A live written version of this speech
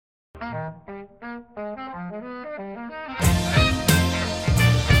Hey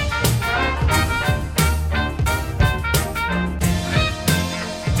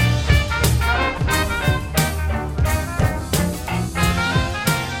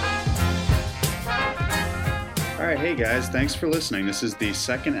guys, thanks for listening. This is the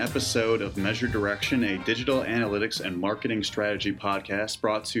second episode of Measured Direction, a digital analytics and marketing strategy podcast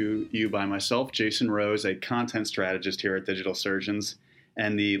brought to you by myself, Jason Rose, a content strategist here at Digital Surgeons,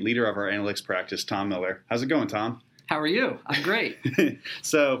 and the leader of our analytics practice, Tom Miller. How's it going, Tom? How are you? I'm great.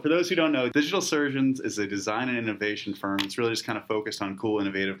 So for those who don't know, Digital Surgeons is a design and innovation firm. It's really just kind of focused on cool,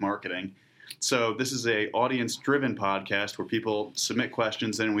 innovative marketing. So this is a audience-driven podcast where people submit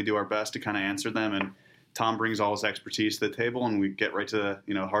questions and we do our best to kind of answer them, and Tom brings all his expertise to the table, and we get right to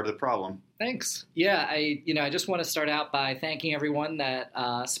the heart of the problem. Thanks. Yeah, I just want to start out by thanking everyone that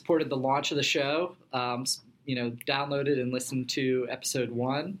supported the launch of the show. Downloaded and listened to episode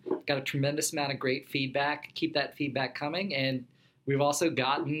 1. Got a tremendous amount of great feedback. Keep that feedback coming, and we've also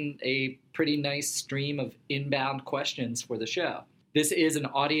gotten a pretty nice stream of inbound questions for the show. This is an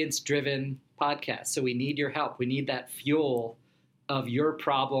audience-driven podcast, so we need your help. We need that fuel of your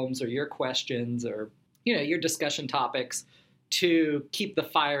problems or your questions or your discussion topics to keep the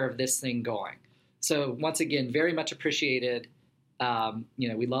fire of this thing going. So once again, very much appreciated.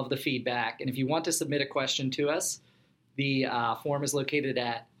 We love the feedback. And if you want to submit a question to us, the form is located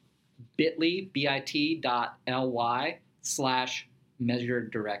at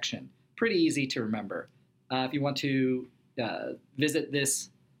bit.ly/measured direction. Pretty easy to remember. If you want to visit this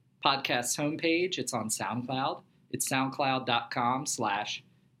podcast's homepage, it's on SoundCloud. It's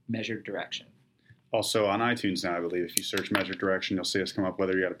soundcloud.com/measured direction. Also on iTunes now, I believe. If you search Measured Direction, you'll see us come up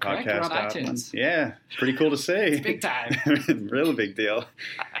whether you got a podcast Correct, we're on iTunes. Yeah, pretty cool to see. It's big time. Real big deal.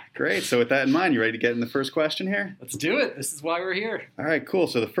 Great. So with that in mind, you ready to get in the first question here? Let's do it. This is why we're here. All right, cool.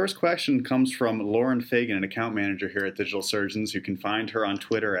 So the first question comes from Lauren Fagan, an account manager here at Digital Surgeons. You can find her on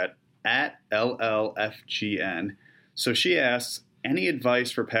Twitter at @LLFGN. So she asks, any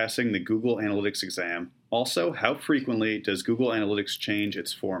advice for passing the Google Analytics exam? Also, how frequently does Google Analytics change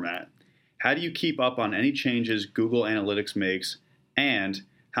its format? How do you keep up on any changes Google Analytics makes? And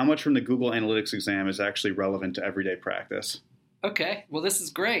how much from the Google Analytics exam is actually relevant to everyday practice? Okay, well, this is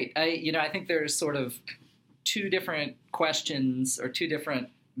great. I think there's sort of two different questions or two different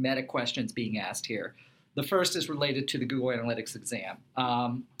meta questions being asked here. The first is related to the Google Analytics exam.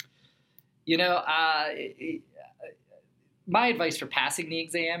 My advice for passing the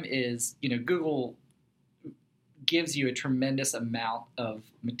exam is, Google gives you a tremendous amount of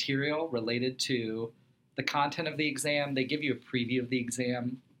material related to the content of the exam. They give you a preview of the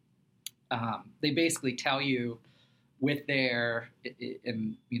exam. They basically tell you with their,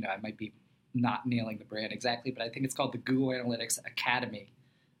 and I might be not nailing the brand exactly, but I think it's called the Google Analytics Academy,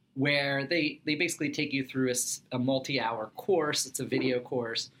 where they basically take you through a multi-hour course. It's a video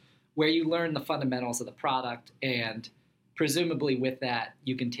course where you learn the fundamentals of the product, and presumably with that,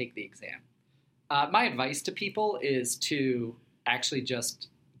 you can take the exam. My advice to people is to actually just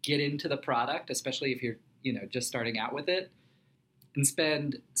get into the product, especially if you're, just starting out with it, and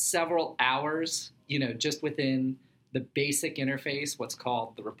spend several hours, just within the basic interface, what's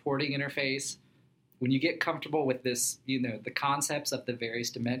called the reporting interface. When you get comfortable with this, the concepts of the various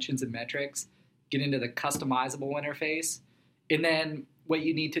dimensions and metrics, get into the customizable interface. And then what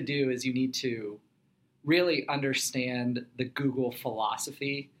you need to do is you need to really understand the Google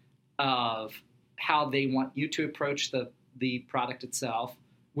philosophy of how they want you to approach the product itself,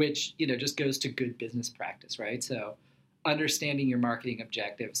 which, just goes to good business practice, right? So understanding your marketing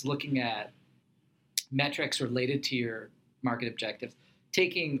objectives, looking at metrics related to your market objectives,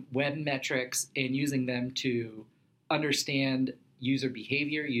 taking web metrics and using them to understand user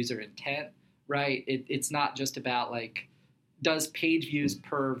behavior, user intent, right? It's not just about does page views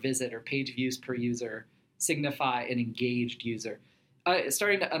per visit or page views per user signify an engaged user?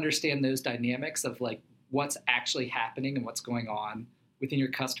 Starting to understand those dynamics of what's actually happening and what's going on within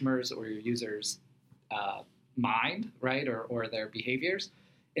your customers or your users' mind, right, or their behaviors,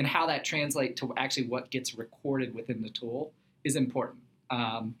 and how that translates to actually what gets recorded within the tool is important.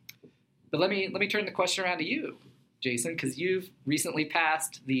 But let me turn the question around to you, Jason, because you've recently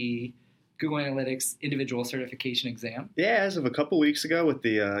passed the Google Analytics individual certification exam. Yeah, as of a couple weeks ago with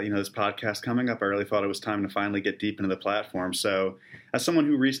the this podcast coming up, I really thought it was time to finally get deep into the platform. So as someone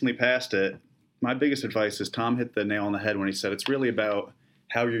who recently passed it, my biggest advice is Tom hit the nail on the head when he said it's really about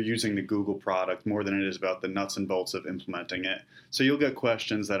how you're using the Google product more than it is about the nuts and bolts of implementing it. So you'll get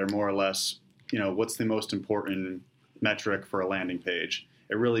questions that are more or less, what's the most important metric for a landing page?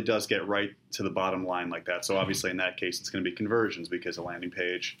 It really does get right to the bottom line like that. So obviously in that case, it's going to be conversions because a landing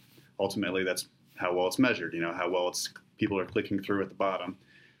page ultimately that's how well it's measured, how well people are clicking through at the bottom.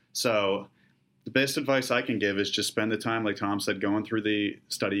 So the best advice I can give is just spend the time, like Tom said, going through the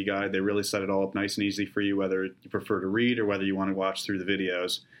study guide. They really set it all up nice and easy for you, whether you prefer to read or whether you want to watch through the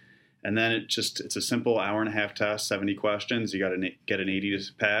videos. And then it's a simple hour-and-a-half test, 70 questions. You got to get an 80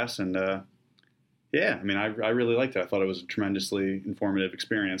 to pass. And yeah, I mean, I really liked it. I thought it was a tremendously informative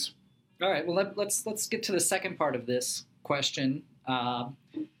experience. All right, well, let's get to the second part of this question.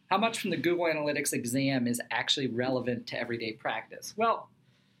 How much from the Google Analytics exam is actually relevant to everyday practice? Well,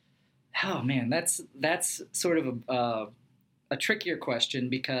 oh man, that's sort of a trickier question,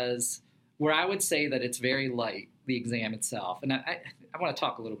 because where I would say that it's very light, the exam itself, and I want to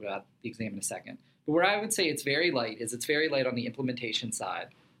talk a little bit about the exam in a second, but where I would say it's very light is it's very light on the implementation side.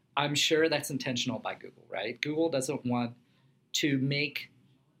 I'm sure that's intentional by Google, right? Google doesn't want to make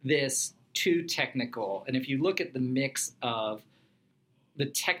this too technical. And if you look at the mix of the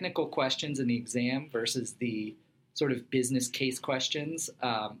technical questions in the exam versus the sort of business case questions,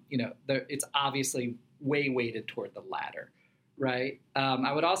 it's obviously way weighted toward the latter, right?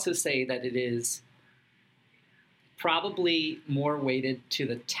 I would also say that it is probably more weighted to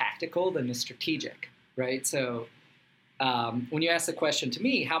the tactical than the strategic, right? So when you ask the question to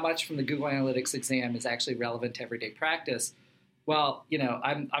me, how much from the Google Analytics exam is actually relevant to everyday practice? Well,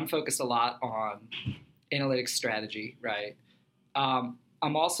 I'm focused a lot on analytics strategy, right?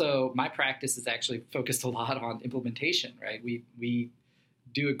 My practice is actually focused a lot on implementation, right? We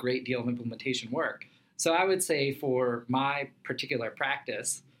do a great deal of implementation work. So I would say for my particular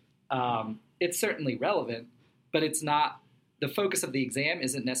practice, it's certainly relevant, but it's not, the focus of the exam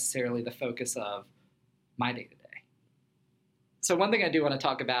isn't necessarily the focus of my day-to-day. So one thing I do want to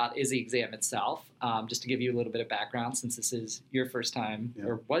talk about is the exam itself, just to give you a little bit of background, since this is your first time,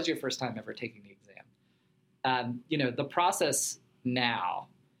 or was your first time ever taking the exam. The process now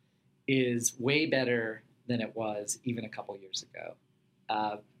is way better than it was even a couple years ago.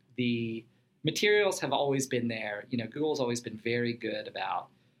 The materials have always been there. Google's always been very good about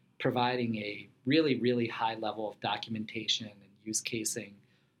providing a really, really high level of documentation and use casing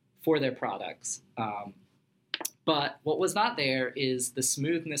for their products. But what was not there is the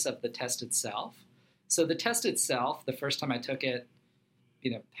smoothness of the test itself. So the test itself, the first time I took it,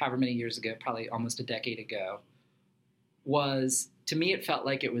 however many years ago, probably almost a decade ago, to me, it felt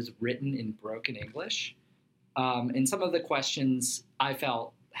like it was written in broken English. And some of the questions I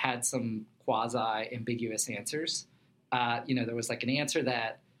felt had some quasi-ambiguous answers. There was like an answer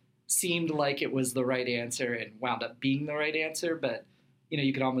that seemed like it was the right answer and wound up being the right answer, but,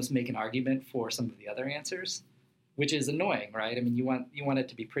 you could almost make an argument for some of the other answers, which is annoying, right? I mean, you want it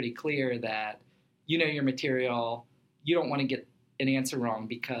to be pretty clear that your material, you don't want to get an answer wrong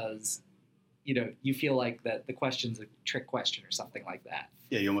because you feel like that the question's a trick question or something like that.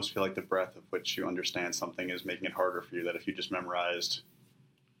 Yeah, you almost feel like the breadth of which you understand something is making it harder for you, that if you just memorized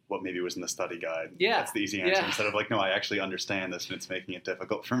what maybe was in the study guide, that's the easy answer, instead of like, no, I actually understand this and it's making it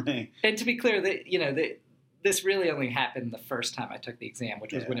difficult for me. And to be clear, that this really only happened the first time I took the exam,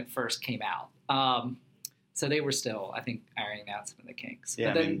 which was when it first came out. So they were still, I think, ironing out some of the kinks.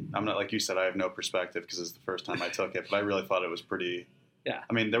 Yeah, I'm not, like you said, I have no perspective because it's the first time I took it, but I really thought it was pretty... Yeah.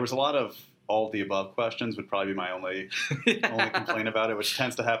 I mean, there was a lot of all of the above questions would probably be my only complaint about it, which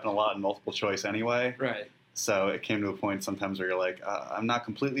tends to happen a lot in multiple choice anyway. Right. So it came to a point sometimes where you're like, I'm not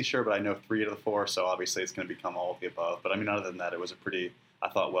completely sure, but I know 3 out of the 4, so obviously it's going to become all of the above. But I mean, other than that, it was a pretty, I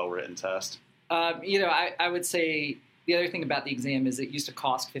thought, well-written test. I would say the other thing about the exam is it used to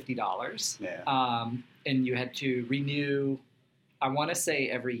cost $50. Yeah. And you had to renew, I want to say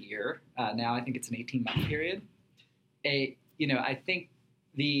every year. Now I think it's an 18-month period. I think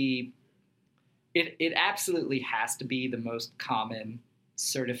it absolutely has to be the most common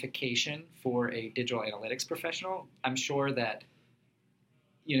certification for a digital analytics professional. I'm sure that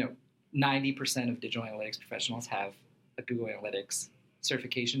 90% of digital analytics professionals have a Google Analytics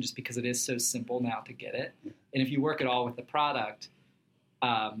certification, just because it is so simple now to get it. And if you work at all with the product,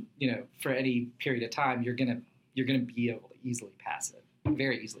 for any period of time, you're gonna be able to easily pass it,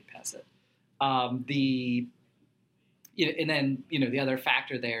 very easily pass it. And then the other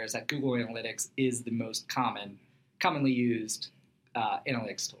factor there is that Google Analytics is the most commonly used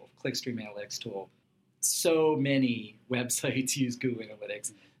analytics tool, clickstream analytics tool. So many websites use Google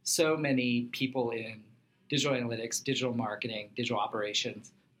Analytics. So many people in digital analytics, digital marketing, digital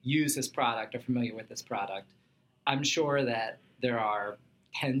operations use this product, are familiar with this product. I'm sure that there are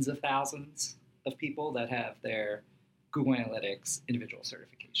tens of thousands of people that have their Google Analytics individual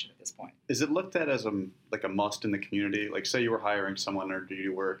certification at this point. Is it looked at as a must in the community? Like, say you were hiring someone, or do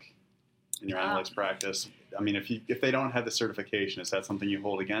you work in your analytics practice? I mean, if they don't have the certification, is that something you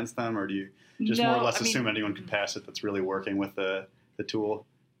hold against them, or do you just more or less assume anyone can pass it that's really working with the tool?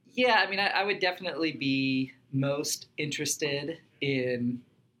 Yeah, I mean, I would definitely be most interested in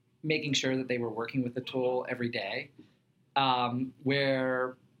making sure that they were working with the tool every day.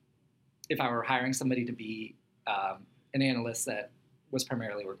 Where if I were hiring somebody to be an analyst that was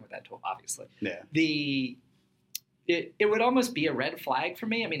primarily working with that tool, obviously. Yeah. It would almost be a red flag for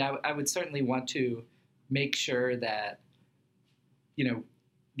me. I mean, I would certainly want to make sure that,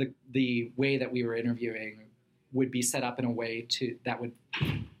 the way that we were interviewing would be set up in a way that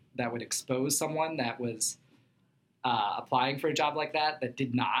would expose someone that was applying for a job like that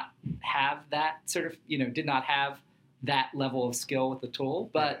did not have that sort of, did not have that level of skill with the tool.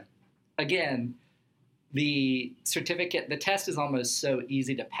 But again, the test is almost so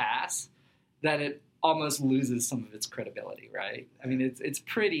easy to pass that it almost loses some of its credibility, right? I mean, it's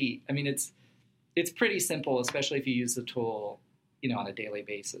pretty simple, especially if you use the tool, on a daily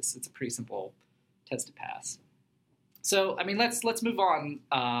basis. It's a pretty simple test to pass. So, I mean, let's move on.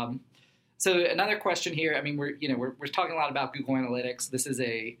 So another question here. I mean, we're talking a lot about Google Analytics. This is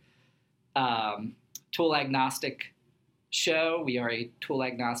a tool agnostic show. We are a tool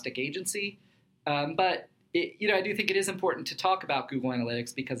agnostic agency, but I do think it is important to talk about Google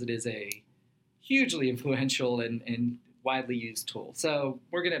Analytics because it is a hugely influential and widely used tool. So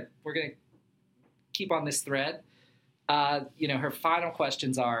we're gonna keep on this thread. Her final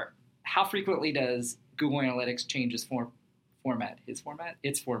questions are: how frequently does Google Analytics change its format?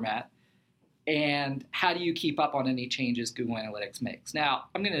 And how do you keep up on any changes Google Analytics makes? Now,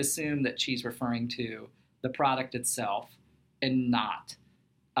 I'm going to assume that she's referring to the product itself and not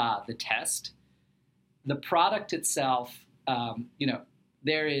the test. The product itself,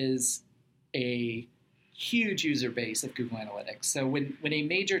 there is a huge user base of Google Analytics. So when a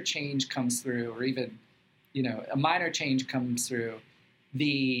major change comes through, or even a minor change comes through,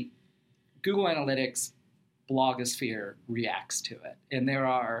 the Google Analytics blogosphere reacts to it. And there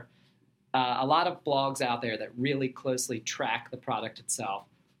are a lot of blogs out there that really closely track the product itself,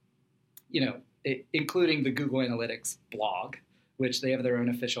 including the Google Analytics blog, which they have their own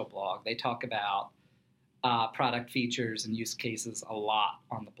official blog. They talk about product features and use cases a lot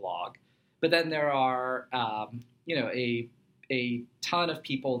on the blog. But then there are, a ton of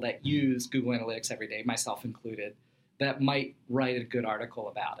people that use Google Analytics every day, myself included, that might write a good article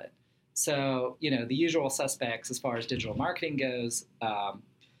about it. So, the usual suspects as far as digital marketing goes,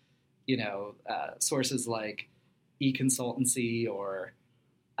 sources like eConsultancy or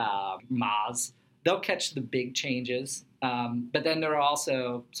Moz, they'll catch the big changes. But then there are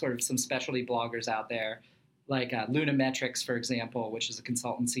also sort of some specialty bloggers out there, like Lunametrics, for example, which is a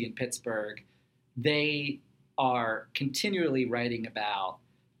consultancy in Pittsburgh. They are continually writing about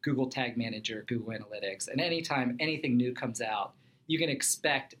Google Tag Manager, Google Analytics, and anytime anything new comes out, you can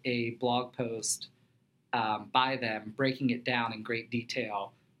expect a blog post by them breaking it down in great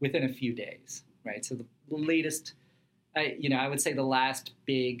detail within a few days, right? So the latest, I would say the last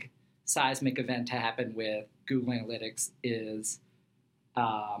big seismic event to happen with Google Analytics is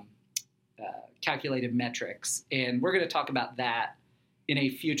calculated metrics. And we're going to talk about that in a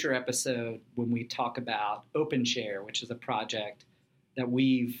future episode when we talk about OpenShare, which is a project that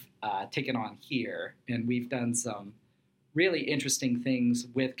we've taken on here. And we've done some really interesting things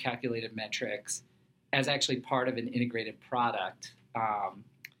with calculated metrics as actually part of an integrated product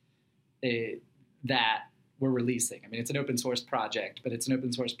that we're releasing. I mean, it's an open source project, but it's an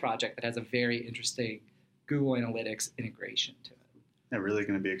open source project that has a very interesting Google Analytics integration to it. I'm really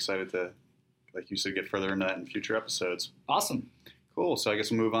going to be excited to, like you said, get further into that in future episodes. Awesome. Cool. So I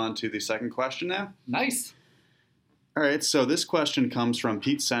guess we'll move on to the second question now. Nice. All right. So this question comes from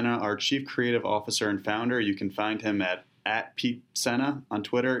Pete Sena, our Chief Creative Officer and founder. You can find him at Pete Sena on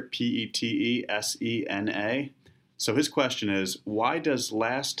Twitter, PETESENA. So his question is, why does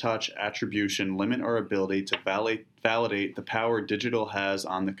last touch attribution limit our ability to validate the power digital has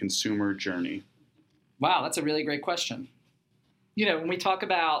on the consumer journey? Wow, that's a really great question. When we talk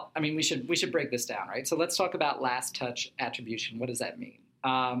about, I mean, we should break this down, right? So let's talk about last touch attribution. What does that mean?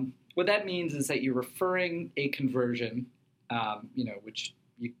 What that means is that you're referring a conversion, which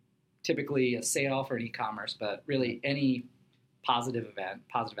you typically a sale for an e-commerce, but really any positive event,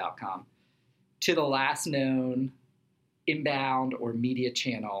 positive outcome, to the last known inbound or media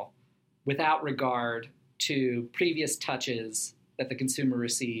channel without regard to previous touches that the consumer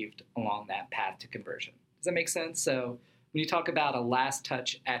received along that path to conversion. Does that make sense? So when you talk about a last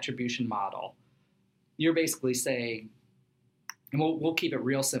touch attribution model, you're basically saying, and we'll keep it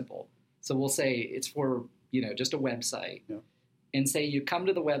real simple. So we'll say it's for, just a website. Yeah. and say you come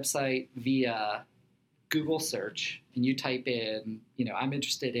to the website via Google search and you type in, I'm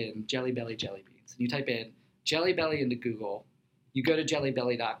interested in Jelly Belly jelly beans. And you type in Jelly Belly into Google, you go to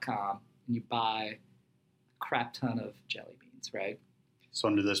jellybelly.com and you buy a crap ton of jelly beans, right? So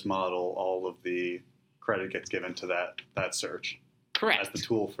under this model, all of the credit gets given to that search. Correct. As the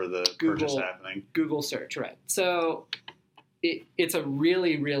tool for the Google, purchase happening. Google search, right. So it's a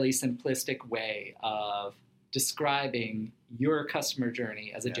really, really simplistic way of describing your customer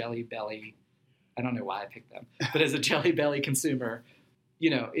journey as a Jelly Belly. I don't know why I picked them, but as a Jelly Belly consumer,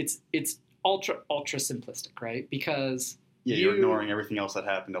 it's ultra, ultra simplistic, right? Because you're ignoring everything else that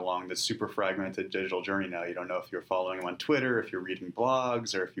happened along this super fragmented digital journey now. You don't know if you're following them on Twitter, if you're reading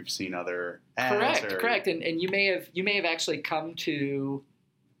blogs, or if you've seen other ads. Correct. And you may have actually come to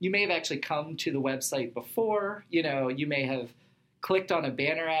the website before. You may have clicked on a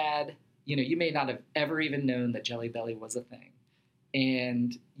banner ad. You may not have ever even known that Jelly Belly was a thing.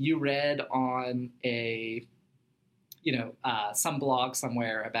 And you read on some blog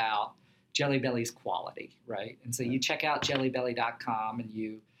somewhere about Jelly Belly's quality, right? And so you check out jellybelly.com and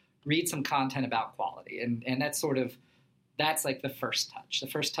you read some content about quality. And that's like the first touch. The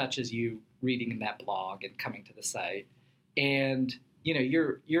first touch is you reading in that blog and coming to the site. And,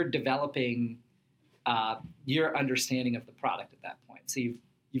 you're developing your understanding of the product at that point. So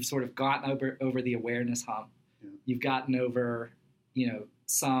you've sort of gotten over the awareness hump. Yeah. You've gotten over,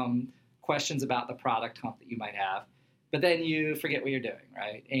 some questions about the product hump that you might have. But then you forget what you're doing,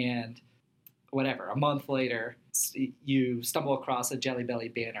 right? And whatever, a month later, you stumble across a Jelly Belly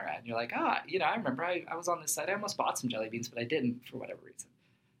banner ad, and you're like, I remember I was on this site. I almost bought some jelly beans, but I didn't for whatever reason.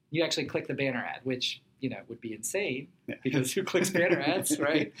 You actually click the banner ad, which, would be insane because who clicks banner ads,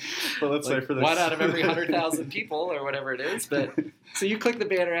 right? Well, let's say for this. 1 out of every 100,000 people or whatever it is. But so you click the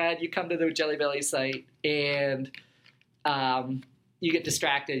banner ad, you come to the Jelly Belly site, and you get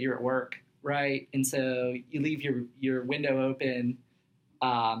distracted. You're at work, right? And so you leave your window open.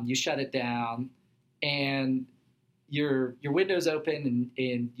 You shut it down, and your window's open,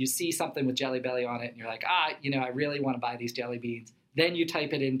 and you see something with Jelly Belly on it, and you're like, I really want to buy these jelly beans. Then you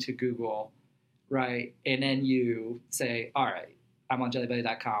type it into Google, right? And then you say, all right, I'm on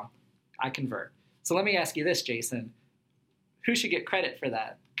jellybelly.com. I convert. So let me ask you this, Jason. Who should get credit for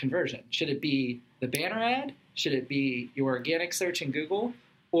that conversion? Should it be the banner ad? Should it be your organic search in Google?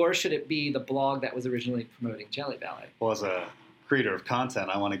 Or should it be the blog that was originally promoting Jelly Belly? Well, as a creator of content,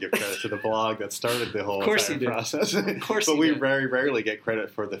 I want to give credit to the blog that started the whole entire process. Of course But you we do. very rarely get credit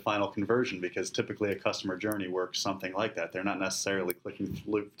for the final conversion because typically a customer journey works something like that. They're not necessarily clicking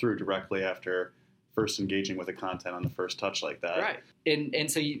through directly after first engaging with the content on the first touch like that. Right.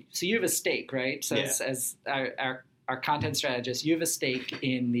 And so you have a stake, right? So as our content strategist, you have a stake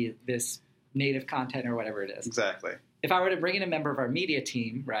in this native content or whatever it is. Exactly. If I were to bring in a member of our media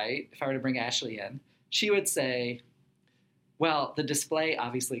team, right, if I were to bring Ashley in, she would say, well, the display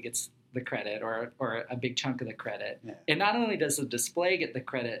obviously gets the credit or a big chunk of the credit. Yeah. And not only does the display get the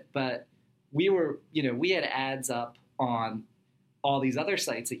credit, but we had ads up on all these other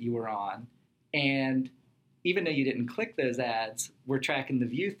sites that you were on. And even though you didn't click those ads, we're tracking the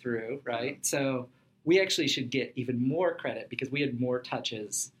view through, right? So we actually should get even more credit because we had more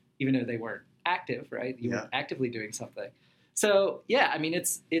touches, even though they weren't active, right? You weren't actively doing something. So I mean,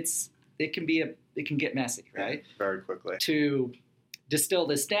 it can get messy, right? Very quickly. To distill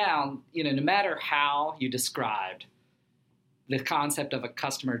this down, no matter how you described the concept of a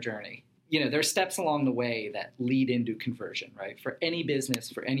customer journey, there's steps along the way that lead into conversion, right? For any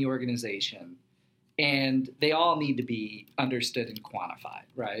business, for any organization, and they all need to be understood and quantified,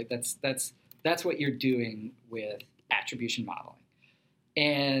 right? That's what you're doing with attribution modeling.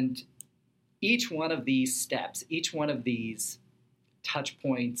 And each one of these steps, each one of these touch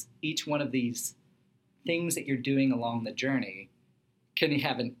points, each one of these things that you're doing along the journey can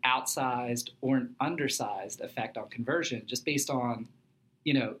have an outsized or an undersized effect on conversion just based on,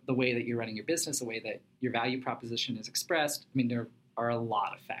 the way that you're running your business, the way that your value proposition is expressed. I mean, there are a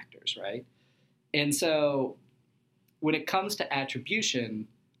lot of factors, right? And so when it comes to attribution,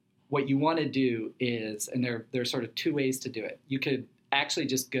 what you want to do is, and there are sort of two ways to do it. You could actually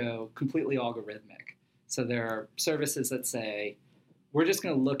just go completely algorithmic. So there are services that say, we're just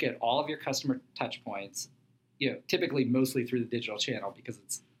going to look at all of your customer touch points, typically mostly through the digital channel because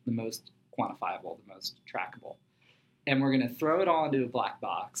it's the most quantifiable, the most trackable. And we're going to throw it all into a black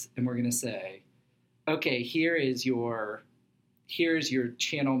box, and we're going to say, okay, here's your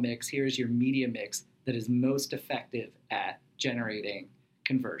channel mix, here's your media mix that is most effective at generating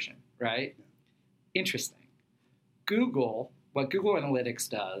conversion, right? Interesting. What Google Analytics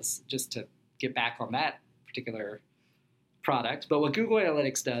does, just to get back on that particular product. But what Google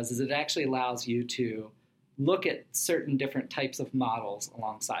Analytics does is it actually allows you to look at certain different types of models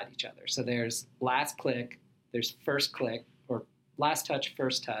alongside each other. So there's last click, there's first click, or last touch,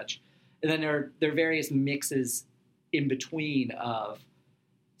 first touch. And then there are various mixes in between of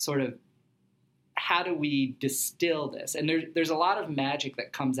sort of how do we distill this? And there's a lot of magic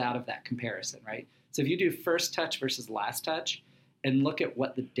that comes out of that comparison, right? So if you do first touch versus last touch and look at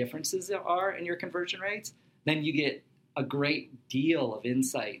what the differences are in your conversion rates, then you get a great deal of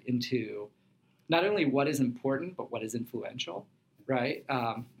insight into not only what is important, but what is influential, right?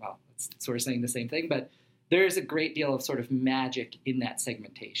 Well, it's sort of saying the same thing, but there is a great deal of sort of magic in that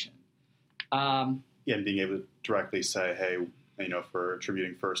segmentation. And being able to directly say, hey, for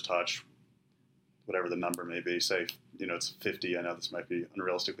attributing first touch, whatever the number may be, say, it's 50. I know this might be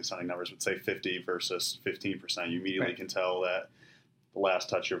unrealistically sounding numbers, but say 50 versus 15%. You immediately can tell that the last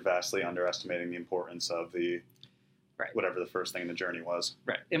touch, you're vastly underestimating the importance of the whatever the first thing in the journey was.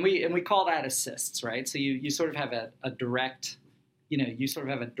 Right. And we call that assists, right? So you sort of have a direct, you sort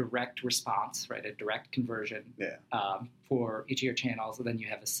of have a direct response, right? A direct conversion for each of your channels, and then you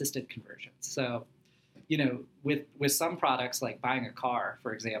have assisted conversions. So, with some products like buying a car,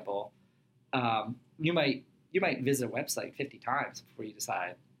 for example, you might visit a website 50 times before you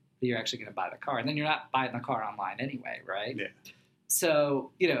decide that you're actually going to buy the car, and then you're not buying the car online anyway, right? Yeah.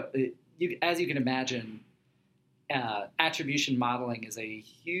 So, as you can imagine, attribution modeling is a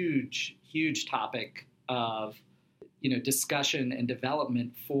huge, huge topic of, discussion and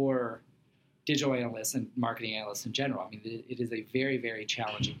development for digital analysts and marketing analysts in general. I mean, it is a very, very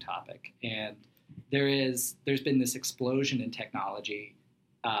challenging topic, and there's been this explosion in technology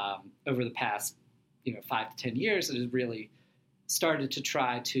over the past 5 to 10 years that has really started to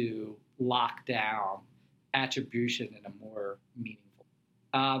try to lock down attribution in a more meaningful.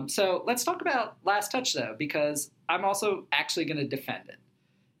 So let's talk about last touch, though, because I'm also actually going to defend it.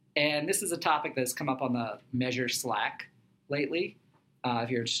 And this is a topic that's come up on the Measure Slack lately. If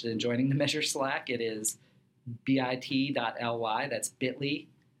you're interested in joining the Measure Slack, it is bit.ly. That's bit.ly/add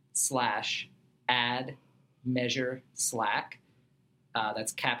Measure Slack.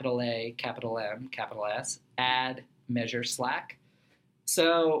 That's capital A, capital M, capital S, add Measure Slack.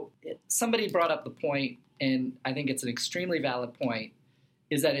 So somebody brought up the point, and I think it's an extremely valid point,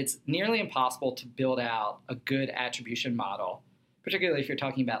 is that it's nearly impossible to build out a good attribution model, particularly if you're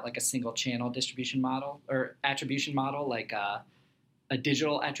talking about like a single channel distribution model or attribution model, like a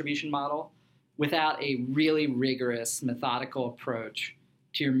digital attribution model, without a really rigorous, methodical approach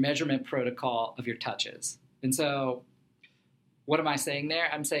to your measurement protocol of your touches. And so what am I saying there?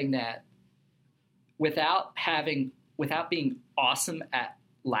 I'm saying that without being awesome at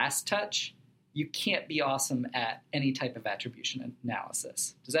last touch, you can't be awesome at any type of attribution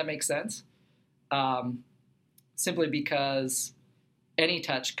analysis. Does that make sense? Simply because any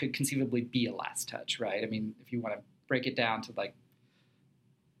touch could conceivably be a last touch, right? I mean, if you want to break it down to like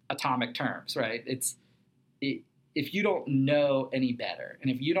atomic terms, right? If you don't know any better,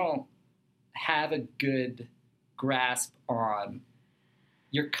 and if you don't have a good grasp on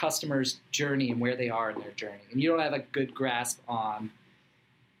your customer's journey and where they are in their journey, and you don't have a good grasp on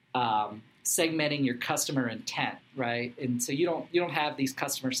segmenting your customer intent, right? And so you don't have these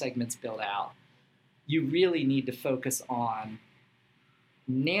customer segments built out. You really need to focus on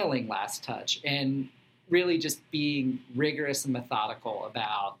nailing last touch and really just being rigorous and methodical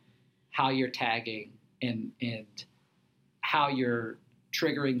about how you're tagging and how you're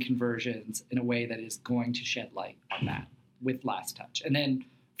triggering conversions in a way that is going to shed light on that with last touch. And then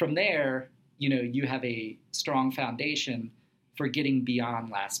from there, you have a strong foundation for getting beyond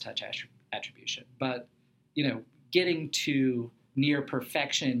last touch attribution. But, getting to near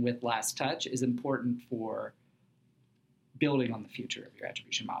perfection with last touch is important for building on the future of your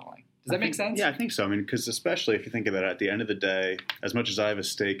attribution modeling. Does that make sense? Yeah, I think so. I mean, because especially if you think about it, at the end of the day, as much as I have a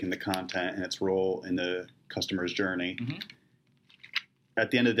stake in the content and its role in the customer's journey, at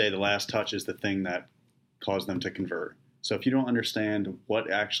the end of the day, the last touch is the thing that caused them to convert. So if you don't understand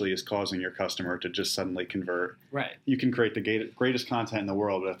what actually is causing your customer to just suddenly convert, right, you can create the greatest content in the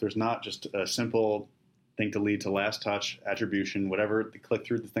world, but if there's not just a simple thing to lead to last touch, attribution, whatever, they click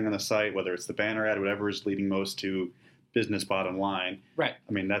through the thing on the site, whether it's the banner ad, whatever is leading most to business bottom line. Right.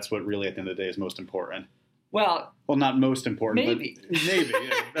 I mean, that's what really at the end of the day is most important. Well, not most important, maybe. But maybe.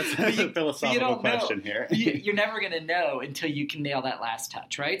 Yeah. That's a philosophical question here. You're never going to know until you can nail that last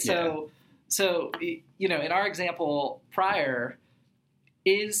touch, right? So, in our example prior,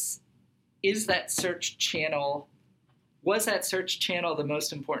 was that search channel the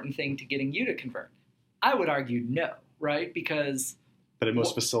most important thing to getting you to convert? I would argue no, right? Because But it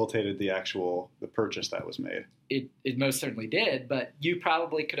most facilitated the purchase that was made. It most certainly did, but you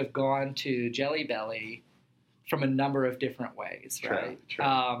probably could have gone to Jelly Belly from a number of different ways, right?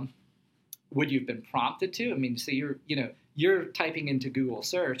 True. Would you have been prompted to? I mean, so you're typing into Google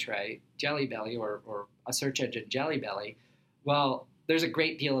search, right? Jelly Belly or a search engine Jelly Belly. Well, there's a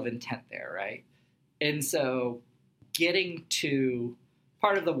great deal of intent there, right? And so getting to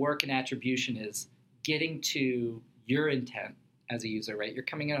part of the work in attribution is getting to your intent as a user, right? You're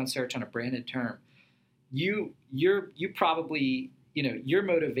coming in on search on a branded term. You probably, your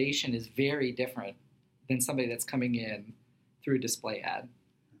motivation is very different than somebody that's coming in through a display ad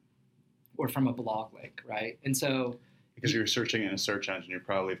or from a blog link, right? And so because you're searching in a search engine, you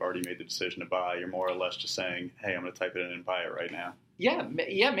probably have already made the decision to buy. You're more or less just saying, hey, I'm going to type it in and buy it right now. Yeah,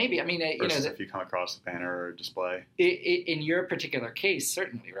 maybe. I mean, versus if you come across the banner or display. In your particular case,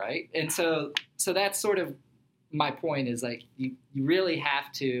 certainly, right? And so that's sort of my point is like you really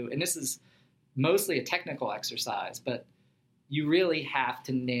have to, and this is mostly a technical exercise, but you really have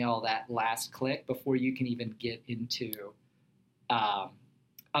to nail that last click before you can even get into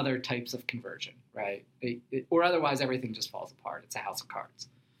other types of conversion, right? Or otherwise everything just falls apart. It's a house of cards.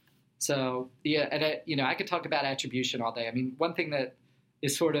 So yeah, and I could talk about attribution all day. I mean, one thing that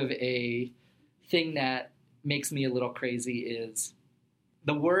is sort of a thing that makes me a little crazy is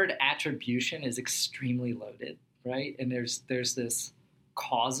the word attribution is extremely loaded, right? And there's this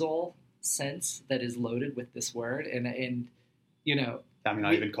causal sense that is loaded with this word, and I mean,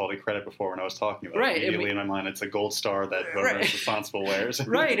 I even called it credit before when I was talking about right, it. Immediately in my mind, it's a gold star that whoever is responsible wears.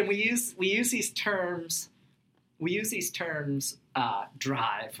 Right, and we use these terms. We use these terms,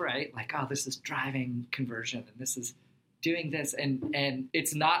 drive, right? Like, oh, this is driving conversion, and this is doing this, and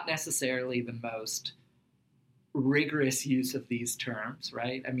it's not necessarily the most rigorous use of these terms,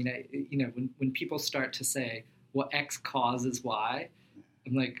 right? I mean, when people start to say, well, X causes Y,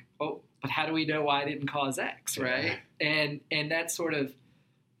 I'm like, oh, but how do we know Y didn't cause X, right? Yeah. And that's sort of,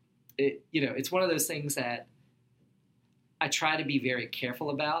 it's one of those things that I try to be very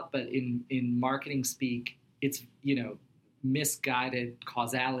careful about, but in marketing speak, it's, misguided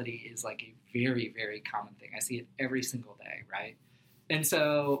causality is like a very, very common thing. I see it every single day, right? And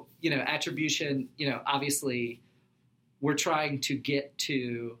so, attribution, obviously we're trying to get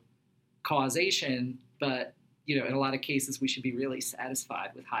to causation, but, in a lot of cases we should be really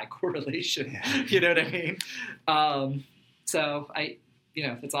satisfied with high correlation. Yeah. You know what I mean? So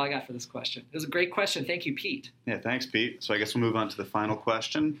that's all I got for this question. It was a great question. Thank you, Pete. Yeah, thanks, Pete. So I guess we'll move on to the final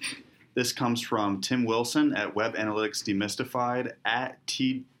question. This comes from Tim Wilson at Web Analytics Demystified, at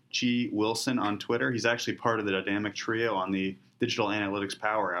TG Wilson on Twitter. He's actually part of the Dynamic Trio on the Digital Analytics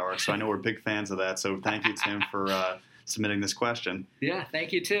Power Hour, so I know we're big fans of that. So thank you, Tim, for submitting this question. Yeah,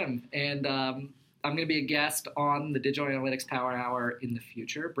 thank you, Tim. And I'm going to be a guest on the Digital Analytics Power Hour in the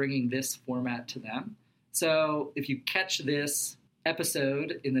future, bringing this format to them. So if you catch this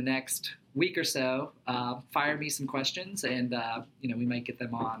episode in the next week or so, fire me some questions, and we might get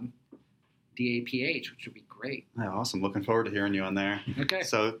them on DAPH, which would be great. Yeah, awesome. Looking forward to hearing you on there. Okay.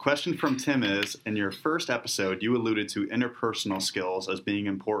 So question from Tim is, in your first episode, you alluded to interpersonal skills as being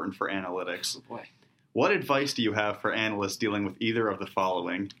important for analytics. Oh, boy. What advice do you have for analysts dealing with either of the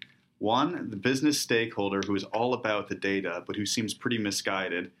following? 1, the business stakeholder who is all about the data, but who seems pretty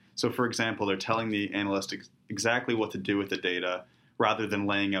misguided. So, for example, they're telling the analyst exactly what to do with the data rather than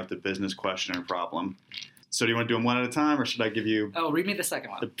laying out the business question or problem. So do you want to do them one at a time, or should I give you... Oh, read me the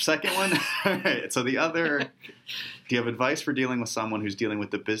second one. The second one? All right. So the other... Do you have advice for dealing with someone who's dealing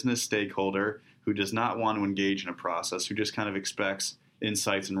with the business stakeholder who does not want to engage in a process, who just kind of expects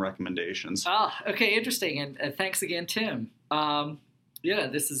insights and recommendations? Oh, okay, interesting. And thanks again, Tim.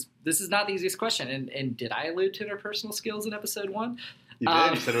 This is not the easiest question. And did I allude to interpersonal skills in episode 1? You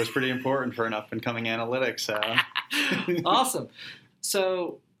did. You said it was pretty important for an up-and-coming analytics. Awesome.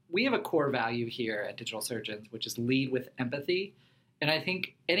 So we have a core value here at Digital Surgeons, which is lead with empathy. And I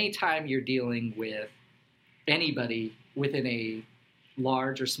think anytime you're dealing with anybody within a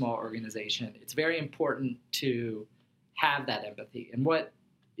large or small organization, it's very important to have that empathy. And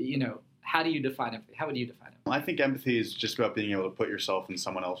how do you define empathy? How would you define it? I think empathy is just about being able to put yourself in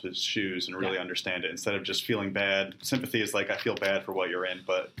someone else's shoes and really understand it instead of just feeling bad. Sympathy is like, I feel bad for what you're in,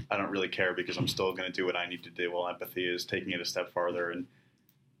 but I don't really care because I'm still going to do what I need to do. Well, empathy is taking it a step farther and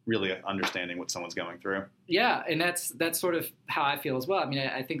really understanding what someone's going through. Yeah, and that's sort of how I feel as well. I mean,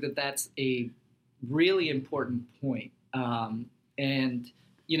 I think that that's a really important point. I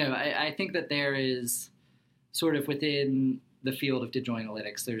think that there is sort of within the field of digital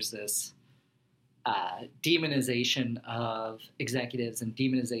analytics, there's this demonization of executives and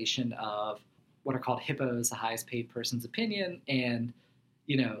demonization of what are called HIPPOs, the highest paid person's opinion, and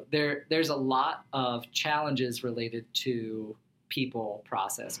there's a lot of challenges related to people,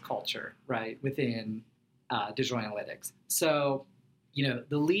 process, culture, right, within digital analytics. So,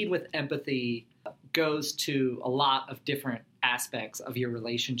 the lead with empathy goes to a lot of different aspects of your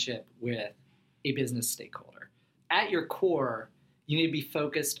relationship with a business stakeholder. At your core, you need to be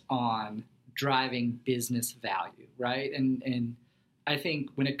focused on driving business value, right? And I think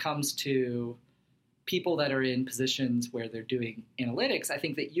when it comes to people that are in positions where they're doing analytics, I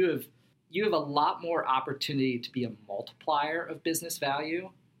think that you have a lot more opportunity to be a multiplier of business value,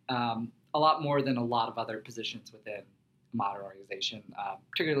 a lot more than a lot of other positions within a modern organization,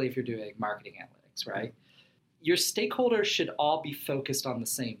 particularly if you're doing marketing analytics, right? Your stakeholders should all be focused on the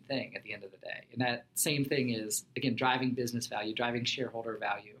same thing at the end of the day. And that same thing is, again, driving business value, driving shareholder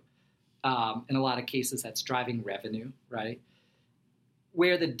value. In a lot of cases, that's driving revenue, right?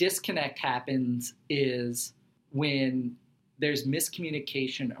 Where the disconnect happens is when there's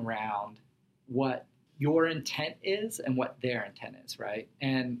miscommunication around what your intent is and what their intent is, right?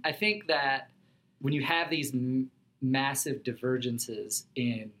 And I think that when you have these massive divergences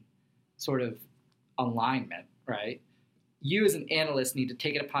in sort of alignment, right, you as an analyst need to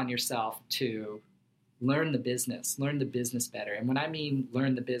take it upon yourself to learn the business better. And when I mean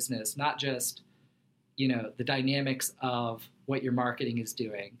learn the business, not just, the dynamics of what your marketing is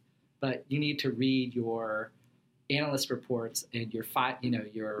doing, but you need to read your analyst reports and your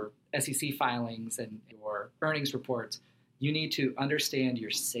SEC filings and your earnings reports. You need to understand your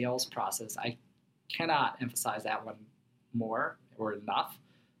sales process. I cannot emphasize that one more or enough.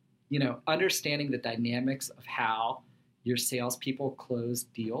 Understanding the dynamics of how your salespeople close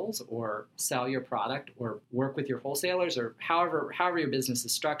deals or sell your product or work with your wholesalers or however your business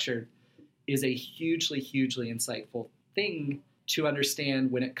is structured is a hugely, hugely insightful thing to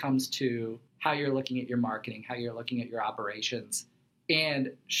understand when it comes to how you're looking at your marketing, how you're looking at your operations,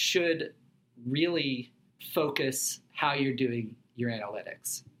 and should really focus how you're doing your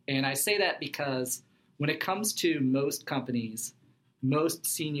analytics. And I say that because when it comes to most companies, most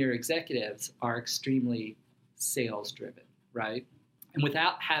senior executives are extremely sales driven, right? And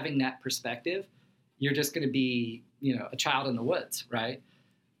without having that perspective, you're just going to be, a child in the woods, right?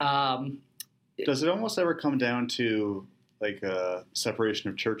 Does it almost ever come down to like a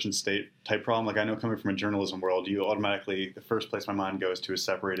separation of church and state type problem? Like I know coming from a journalism world, you automatically, the first place my mind goes to is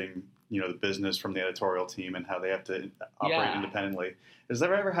separating, the business from the editorial team and how they have to operate independently. Does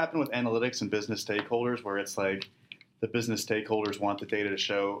that ever happen with analytics and business stakeholders where it's like the business stakeholders want the data to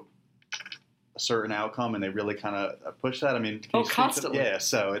show a certain outcome and they really kind of push that? I mean, constantly.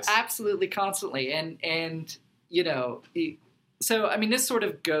 So it's absolutely constantly. And so, I mean, this sort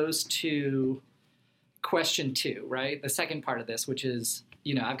of goes to question 2, right? The second part of this, which is,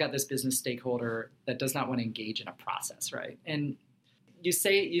 I've got this business stakeholder that does not want to engage in a process, right? And you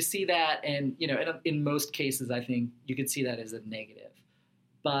see that, and, in most cases, I think you could see that as a negative.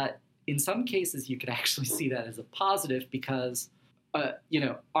 But in some cases, you could actually see that as a positive because,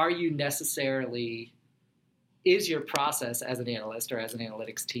 are you necessarily, is your process as an analyst or as an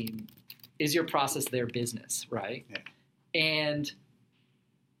analytics team, is your process their business, right? Yeah. And,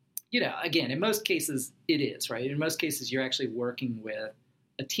 again, in most cases it is, right? In most cases you're actually working with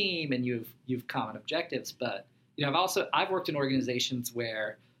a team and you've common objectives. But, I've worked in organizations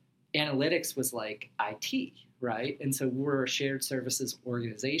where analytics was like IT, right? And so we're a shared services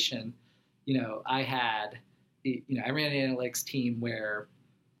organization. I ran an analytics team where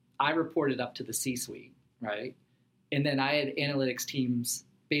I reported up to the C-suite, right? And then I had analytics teams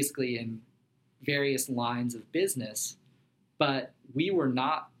basically in various lines of business, but we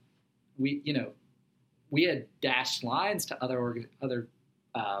had dashed lines to other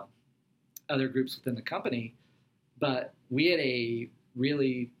groups within the company, but we had a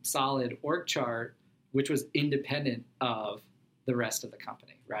really solid org chart which was independent of the rest of the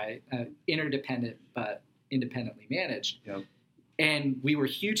company, right? Interdependent, but independently managed. Yep. And we were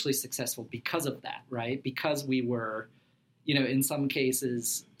hugely successful because of that, right? Because we were, in some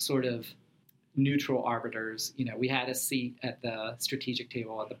cases, sort of neutral arbiters. We had a seat at the strategic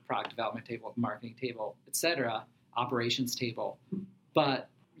table, at the product development table, at the marketing table, et cetera, operations table. But,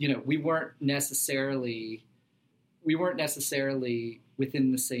 we weren't necessarily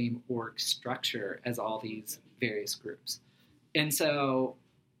within the same org structure as all these various groups. And so,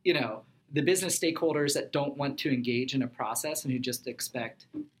 the business stakeholders that don't want to engage in a process and who just expect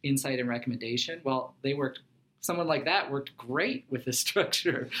insight and recommendation, well, someone like that worked great with this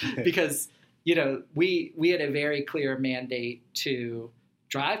structure because, we had a very clear mandate to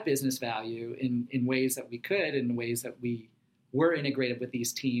drive business value in ways that we could, in ways that we were integrated with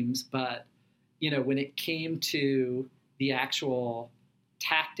these teams. But, when it came to the actual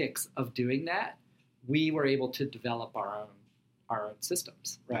tactics of doing that, we were able to develop our own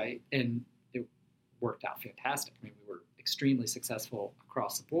systems, right? And it worked out fantastic. I mean, we were extremely successful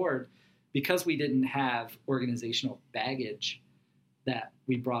across the board because we didn't have organizational baggage that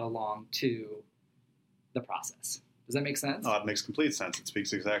we brought along to the process. Does that make sense? Oh, it makes complete sense. It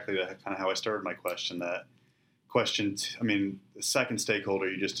speaks exactly to kind of how I started my question. The second stakeholder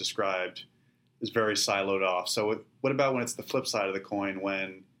you just described is very siloed off. So what about when it's the flip side of the coin,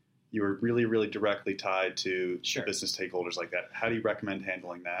 when you were really, really directly tied to business stakeholders like that? How do you recommend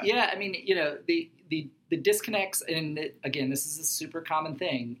handling that? Yeah, I mean, the disconnects, and again, this is a super common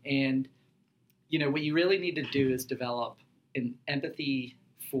thing. And, what you really need to do is develop an empathy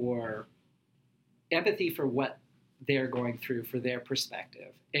for what they're going through, for their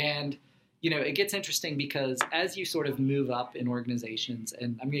perspective. And, it gets interesting because as you sort of move up in organizations,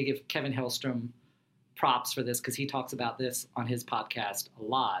 and I'm going to give Kevin Hellstrom props for this because he talks about this on his podcast a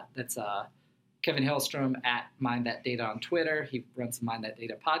lot. That's Kevin Hellstrom at Mind That Data on Twitter. He runs the Mind That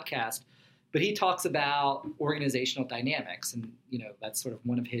Data podcast. But he talks about organizational dynamics, and, that's sort of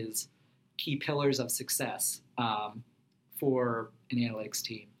one of his key pillars of success for an analytics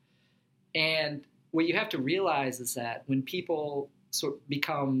team. And what you have to realize is that when people sort of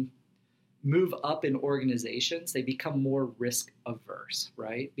move up in organizations, they become more risk averse,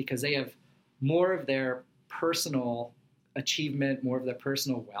 right? Because they have more of their personal achievement, more of their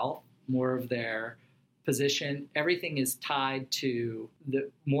personal wealth, more of their position. Everything is tied to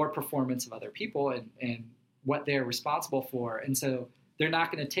the more performance of other people and what they're responsible for. And so they're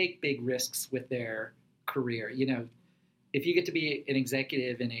not going to take big risks with their career. If you get to be an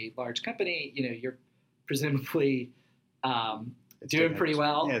executive in a large company, you're presumably doing pretty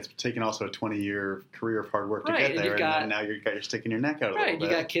well. Yeah, it's taken also a 20-year career of hard work to get there, and now you're sticking your neck out a little bit. You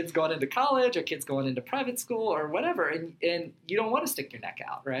got kids going into college or kids going into private school or whatever, and you don't want to stick your neck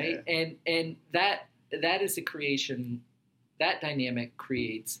out, right? Yeah. And that is the creation. That dynamic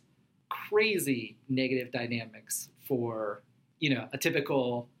creates crazy negative dynamics for a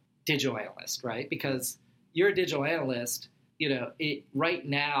typical digital analyst, right? Because you're a digital analyst, right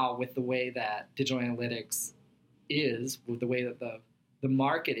now with the way that digital analytics is, with the way that the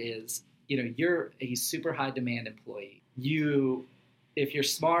market is, you're a super high demand employee. If you're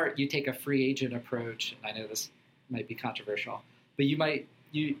smart, you take a free agent approach. I know this might be controversial, but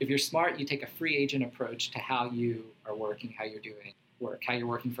if you're smart, you take a free agent approach to how you are working, how you're doing work, how you're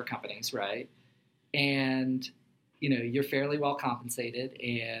working for companies, right? And, you're fairly well compensated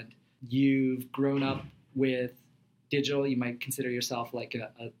and you've grown up with digital. You might consider yourself like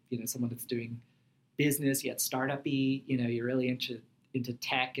someone that's doing business, yet startup-y, you're really into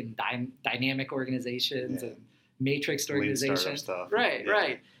tech and dynamic organizations and matrixed organizations. Stuff. Right, yeah.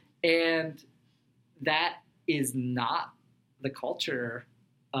 Right. And that is not the culture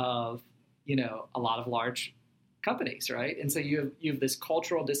of, a lot of large companies, right? And so you have this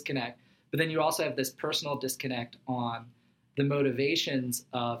cultural disconnect, but then you also have this personal disconnect on the motivations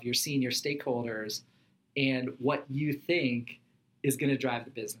of your senior stakeholders and what you think is going to drive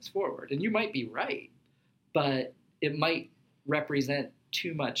the business forward. And you might be right, but it might represent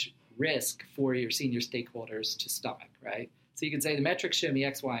too much risk for your senior stakeholders to stomach, right? So you can say the metrics show me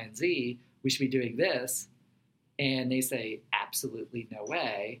X, Y, and Z. We should be doing this. And they say, absolutely no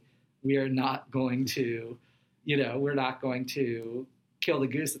way. We are not going to, we're not going to kill the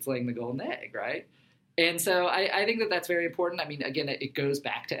goose that's laying the golden egg, right? And so I think that that's very important. I mean, again, it goes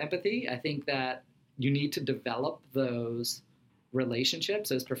back to empathy. I think that you need to develop those relationships,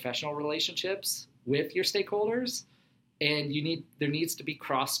 those professional relationships with your stakeholders, and there needs to be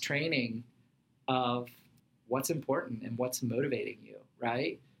cross-training of what's important and what's motivating you,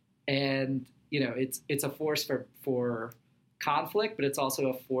 right? And it's a force for conflict, but it's also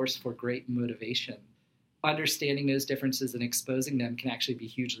a force for great motivation. Understanding those differences and exposing them can actually be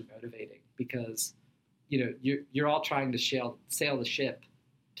hugely motivating because you're all trying to sail the ship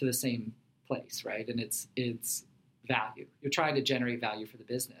to the same place, right? And it's value. You're trying to generate value for the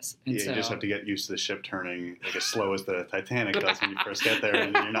business. And you just have to get used to the ship turning like as slow as the Titanic does when you first get there,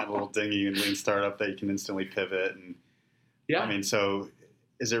 and you're not a little dingy and lean startup that you can instantly pivot. And I mean, so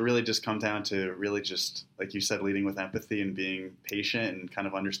is it really just come down to really just, like you said, leading with empathy and being patient and kind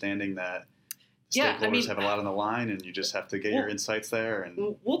of understanding that stakeholders have a lot on the line, and you just have to get your insights there.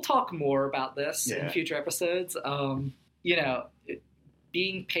 And we'll talk more about this in future episodes.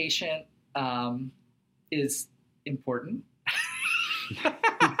 Being patient is important,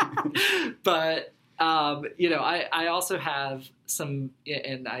 but I also have some,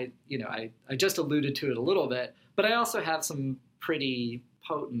 and I just alluded to it a little bit, but I also have some pretty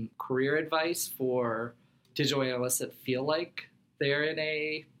potent career advice for digital analysts that feel like they're in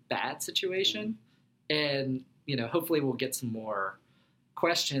a bad situation. And, hopefully we'll get some more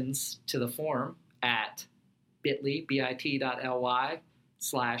questions to the forum at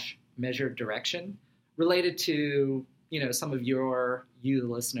bit.ly/measured direction related to, some of you, the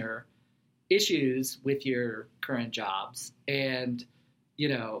listener, issues with your current jobs. And,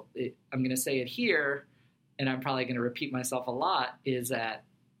 I'm going to say it here, and I'm probably going to repeat myself a lot, is that,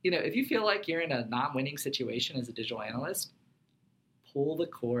 if you feel like you're in a non-winning situation as a digital analyst, pull the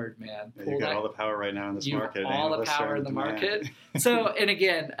cord, man. You got all the power right now in this market. All the power in the market. So, and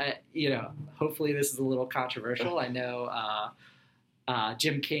again, hopefully this is a little controversial. I know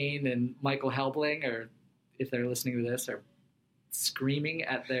Jim Kane and Michael Helbling, or if they're listening to this, are screaming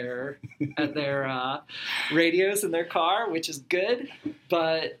at their radios in their car, which is good.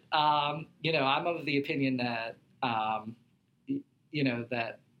 But I'm of the opinion that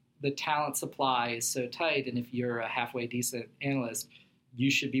that the talent supply is so tight, and if you're a halfway decent analyst, you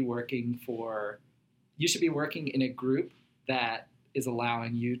should be working in a group that is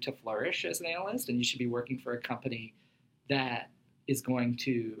allowing you to flourish as an analyst, and you should be working for a company that is going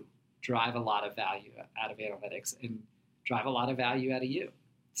to drive a lot of value out of analytics and drive a lot of value out of you.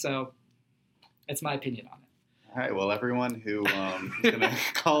 So that's my opinion on it. All right. Well, everyone who is going to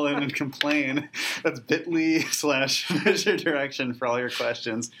call in and complain, that's bit.ly/measured direction for all your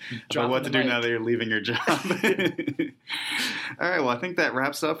questions about what to do now that you're leaving your job. All right. Well, I think that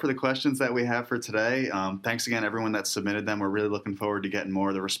wraps up for the questions that we have for today. Thanks again, everyone that submitted them. We're really looking forward to getting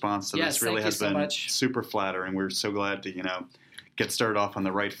more. The response to this really has been super flattering. We're so glad to, get started off on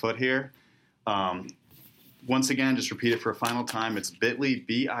the right foot here. Once again, just repeat it for a final time. It's bit.ly,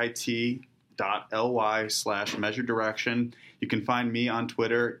 bit.ly/measured direction. You can find me on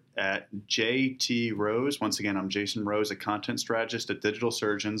Twitter at JT Rose. Once again, I'm Jason Rose, a content strategist at Digital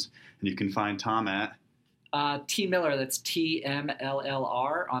Surgeons. And you can find Tom at T Miller. That's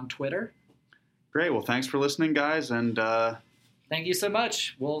TMLLR on Twitter. Great. Well, thanks for listening, guys. And thank you so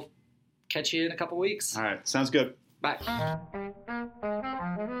much. We'll catch you in a couple weeks. All right. Sounds good. Bye.